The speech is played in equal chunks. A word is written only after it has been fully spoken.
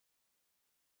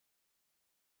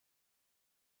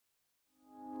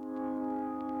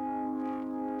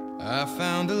I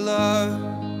found a love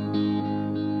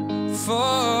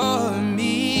for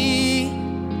me.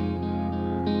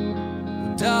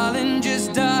 Well, darling,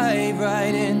 just dive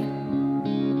right in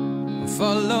and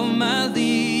follow my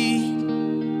lead.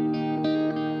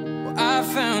 Well, I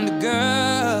found a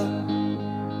girl,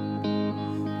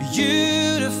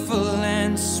 beautiful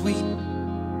and sweet.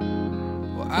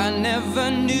 Well, I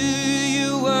never knew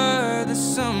you were the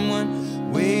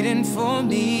someone waiting for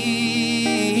me.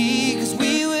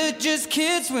 Just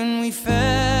kids when we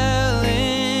fell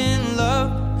in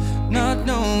love, not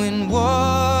knowing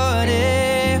what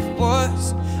it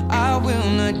was. I will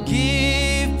not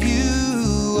give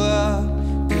you up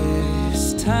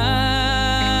this time.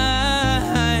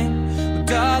 Oh,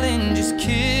 darling, just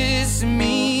kiss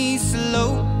me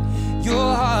slow.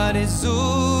 Your heart is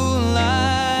all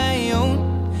I own,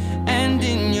 and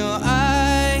in your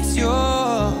eyes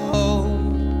you're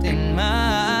holding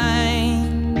mine.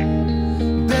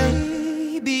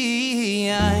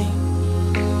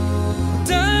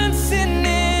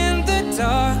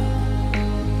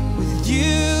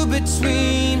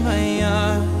 Between my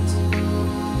arms,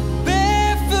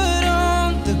 barefoot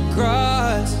on the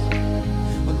grass,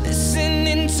 or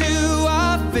listening to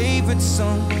our favorite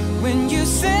song. When you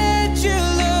said you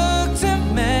looked a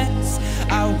mess,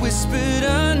 I whispered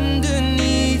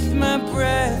underneath my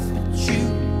breath, but you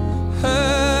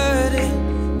heard it.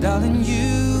 Darling,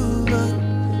 you look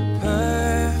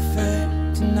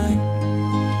perfect tonight.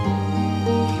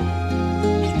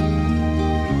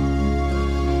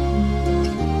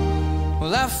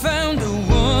 I found a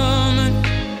woman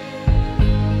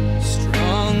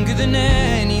stronger than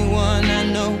anyone I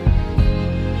know.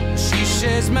 She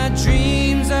shares my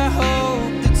dreams. I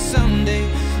hope that someday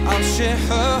I'll share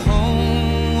her home.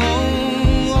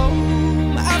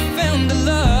 I found a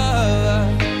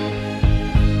love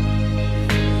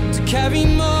to carry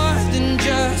more than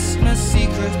just my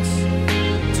secrets,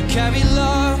 to carry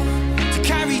love, to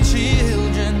carry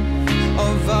children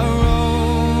of our own.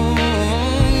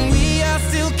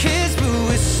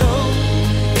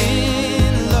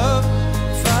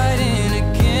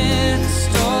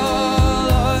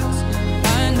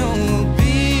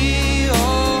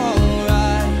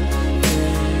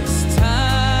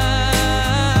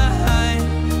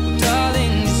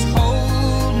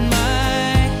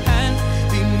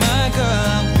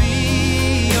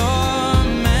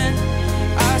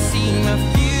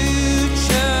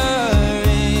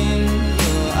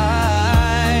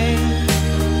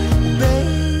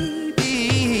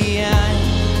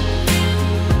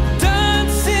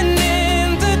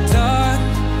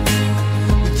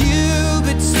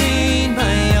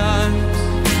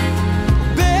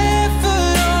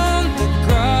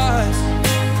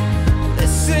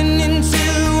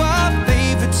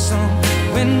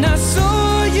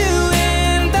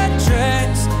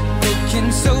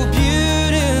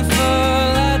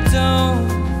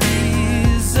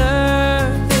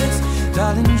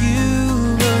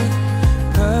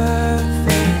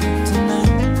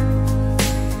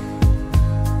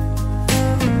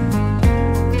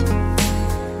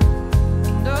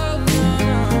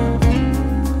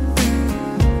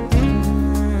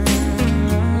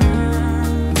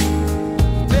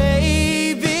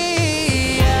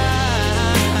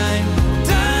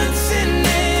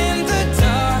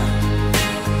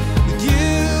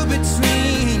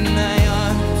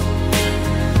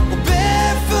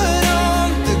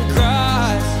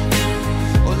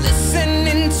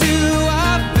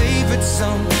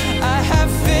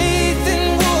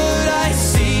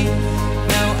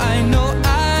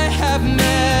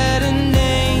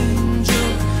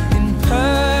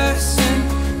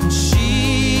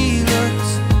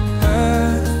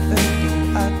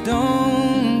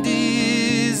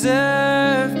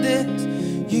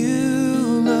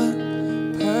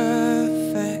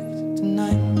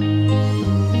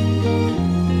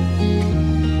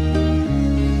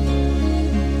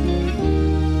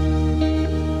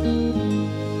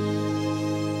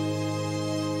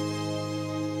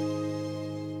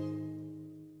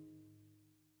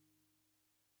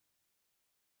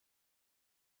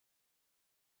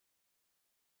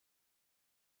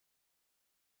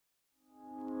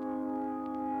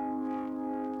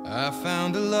 I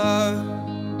found a love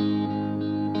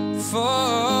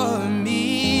for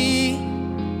me.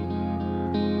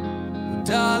 Well,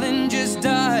 darling, just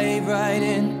dive right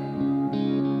in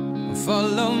and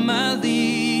follow my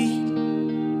lead.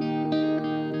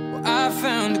 Well, I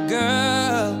found a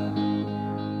girl,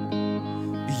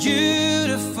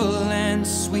 beautiful and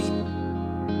sweet.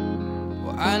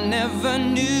 Well, I never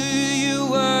knew you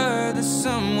were the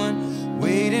someone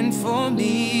waiting for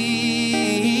me.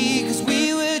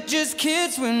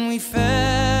 Kids when we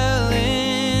fell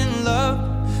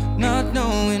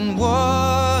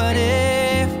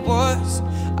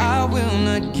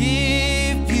not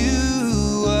give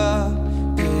you up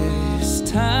this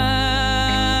time.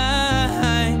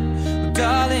 Oh,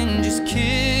 darling, just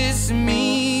kiss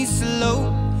me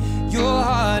slow. Your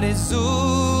heart is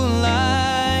all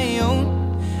I own,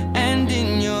 and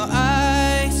in your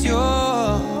eyes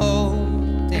you're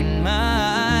holding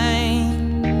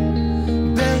mine.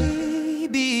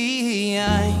 Baby,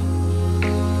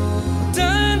 I'm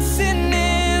dancing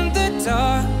in the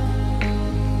dark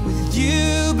with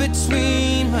you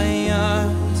between my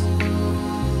arms,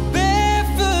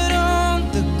 barefoot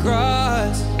on the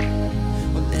grass,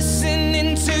 or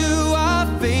listening to our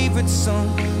favorite song.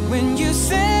 When you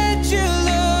said you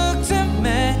looked a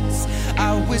mess, I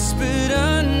whispered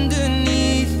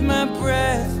underneath my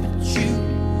breath, but you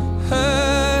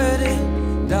heard it.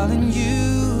 Darling,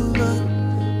 you look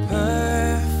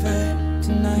perfect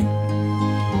tonight.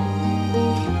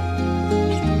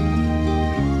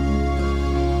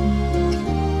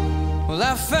 Well,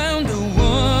 I found a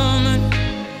woman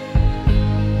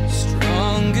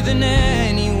stronger than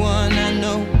anyone I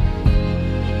know.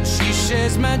 She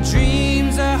shares my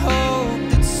dreams. I hope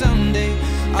that someday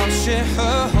I'll share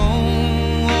her home.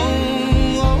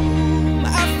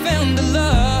 I found a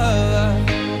love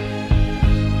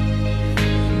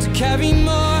to carry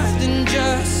more than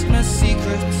just my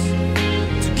secrets,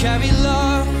 to carry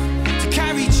love, to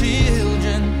carry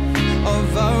children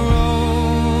of our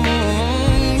own.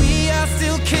 We are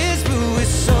still kids, but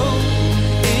we're so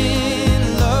in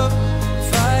love,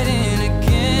 fighting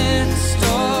against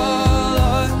all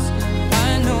odds. I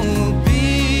know we'll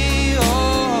be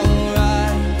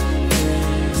alright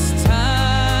this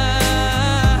time.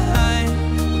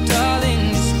 Darling,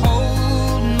 just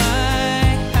hold my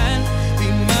hand, be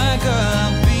my girl,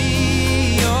 I'll be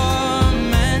your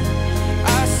man. I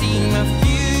see my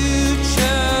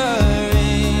future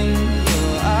in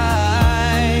your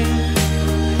eyes.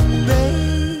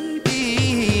 Baby,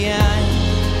 I'm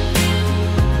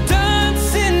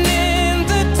dancing in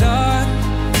the dark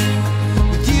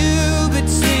with you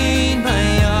between my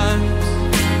arms,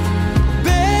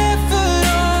 barefoot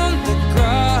on the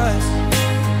grass,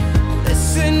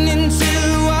 listening to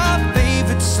our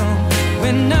favorite song.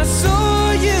 When I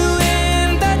saw you in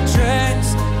that dress,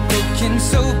 looking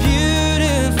so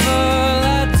beautiful,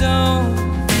 I don't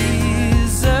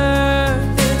deserve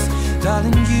this.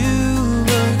 Darling, you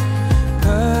look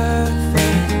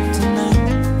perfect tonight.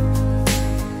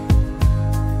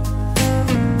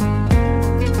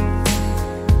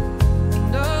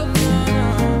 No, no,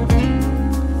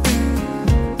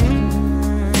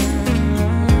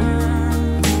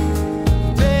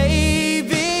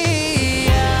 baby,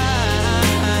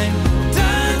 I'm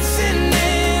dancing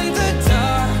in the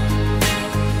dark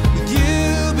with you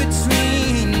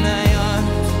between my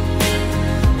arms,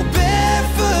 or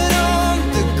barefoot on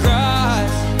the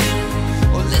grass,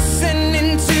 or listening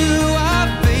to our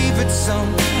favorite song.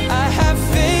 I have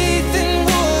faith in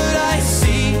what I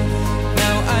see.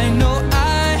 Now I know I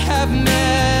have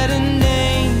met an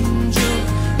angel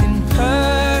in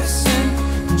person,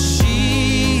 and she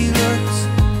looks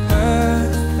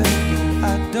perfect.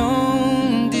 I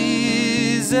don't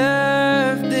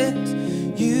deserve this.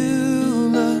 You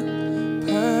look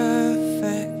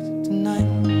perfect tonight.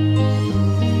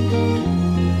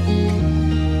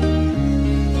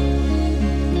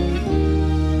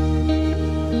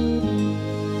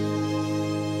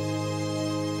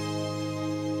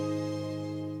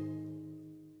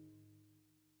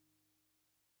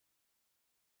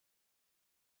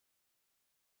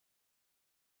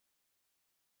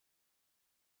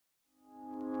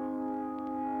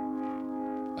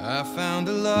 I found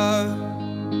a love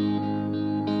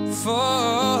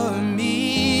for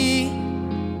me.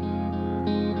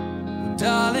 Well,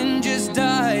 darling, just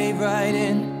dive right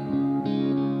in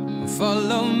and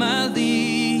follow my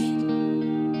lead.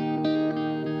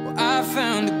 Well, I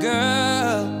found a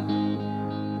girl,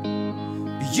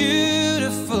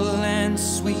 beautiful and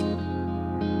sweet.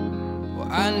 Well,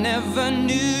 I never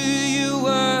knew you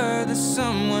were the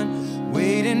someone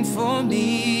waiting for me.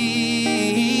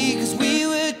 'Cause we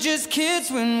were just kids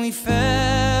when we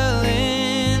fell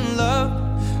in love,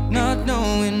 not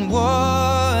knowing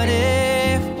what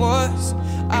it was.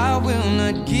 I will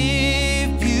not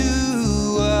give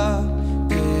you up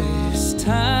this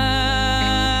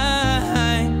time.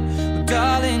 Oh,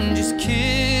 darling, just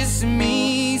kiss me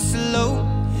slow.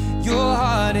 Your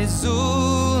heart is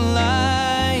all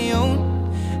I own,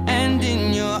 and in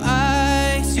your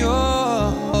eyes you're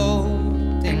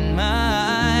holding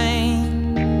mine.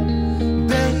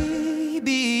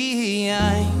 Baby,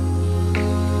 I'm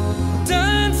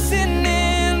dancing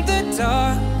in the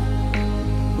dark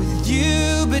with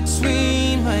you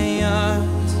between my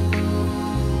arms,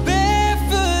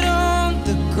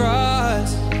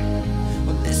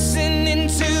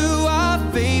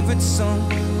 favorite song.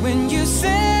 When you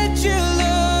said you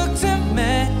looked a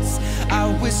mess, I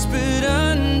whispered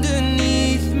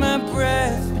underneath my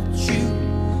breath, but you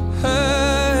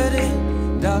heard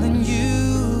it, darling, you